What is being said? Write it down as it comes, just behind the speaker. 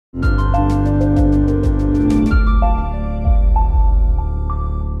These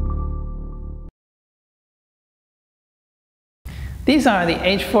are the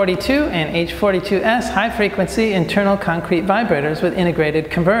H42 and H42S high-frequency internal concrete vibrators with integrated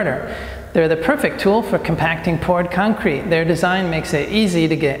converter. They're the perfect tool for compacting poured concrete. Their design makes it easy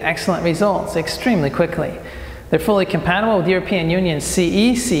to get excellent results extremely quickly. They're fully compatible with European Union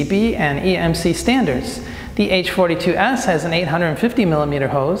CE, CB, and EMC standards. The H42S has an 850 millimeter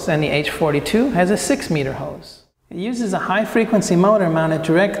hose, and the H42 has a 6-meter hose. It uses a high-frequency motor mounted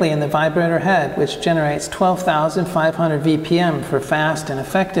directly in the vibrator head, which generates 12,500 VPM for fast and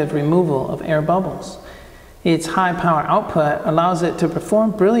effective removal of air bubbles. Its high power output allows it to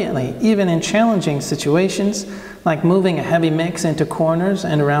perform brilliantly, even in challenging situations like moving a heavy mix into corners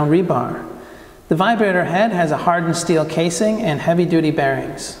and around rebar. The vibrator head has a hardened steel casing and heavy-duty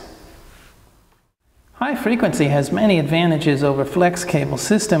bearings. High frequency has many advantages over flex cable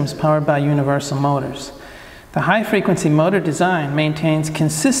systems powered by universal motors. The high-frequency motor design maintains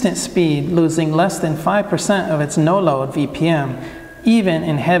consistent speed, losing less than 5% of its no-load VPM, even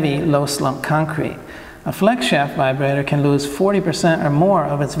in heavy, low-slump concrete. A flex shaft vibrator can lose 40% or more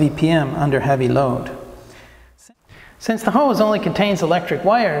of its VPM under heavy load. Since the hose only contains electric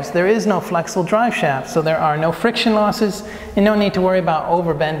wires, there is no flexible drive shaft, so there are no friction losses and no need to worry about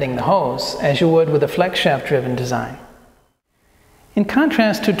overbending the hose, as you would with a flex shaft-driven design. In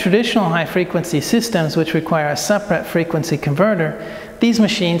contrast to traditional high-frequency systems which require a separate frequency converter, these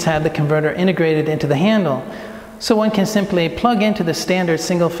machines have the converter integrated into the handle, so one can simply plug into the standard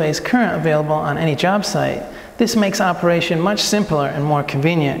single-phase current available on any job site. This makes operation much simpler and more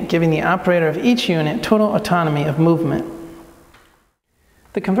convenient, giving the operator of each unit total autonomy of movement.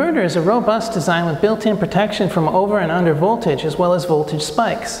 The converter is a robust design with built-in protection from over and under voltage as well as voltage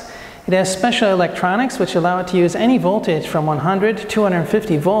spikes. It has special electronics which allow it to use any voltage from 100 to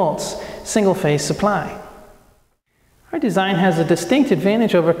 250 volts, single-phase supply. Our design has a distinct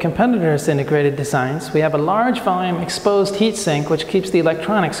advantage over competitors' integrated designs. We have a large volume exposed heatsink which keeps the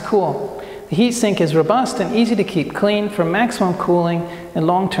electronics cool. The heatsink is robust and easy to keep clean for maximum cooling and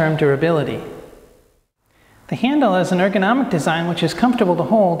long-term durability. The handle has an ergonomic design which is comfortable to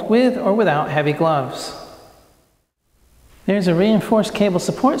hold with or without heavy gloves. There's a reinforced cable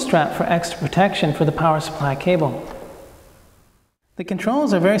support strap for extra protection for the power supply cable. The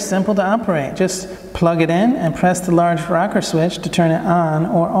controls are very simple to operate. Just plug it in and press the large rocker switch to turn it on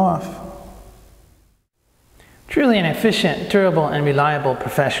or off. Truly an efficient, durable, and reliable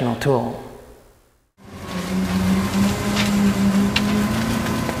professional tool.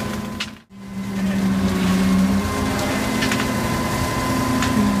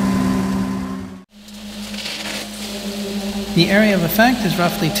 The area of effect is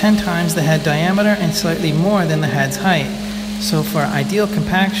roughly 10 times the head diameter and slightly more than the head's height. So for ideal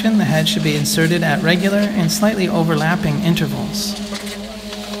compaction, the head should be inserted at regular and slightly overlapping intervals.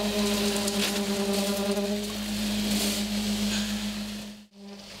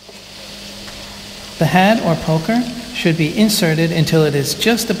 The head or poker should be inserted until it is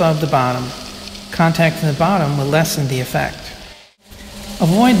just above the bottom. Contacting the bottom will lessen the effect.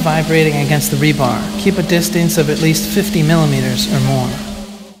 Avoid vibrating against the rebar. Keep a distance of at least 50 millimeters or more.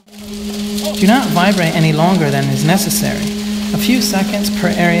 Do not vibrate any longer than is necessary. A few seconds per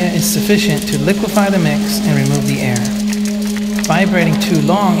area is sufficient to liquefy the mix and remove the air. Vibrating too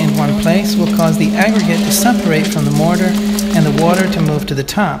long in one place will cause the aggregate to separate from the mortar and the water to move to the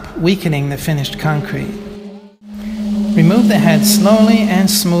top, weakening the finished concrete. Remove the head slowly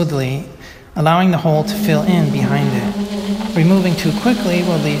and smoothly, allowing the hole to fill in behind it. Removing too quickly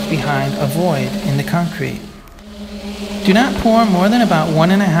will leave behind a void in the concrete. Do not pour more than about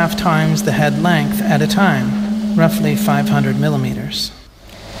 1.5 times the head length at a time, roughly 500 millimeters.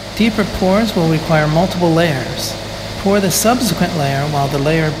 Deeper pours will require multiple layers. Pour the subsequent layer while the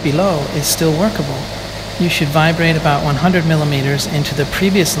layer below is still workable. You should vibrate about 100 millimeters into the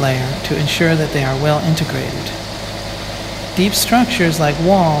previous layer to ensure that they are well integrated. Deep structures like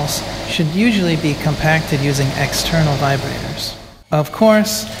walls should usually be compacted using external vibrators. Of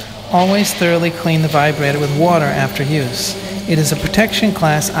course, always thoroughly clean the vibrator with water after use. It is a protection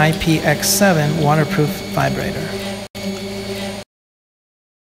class IPX7 waterproof vibrator.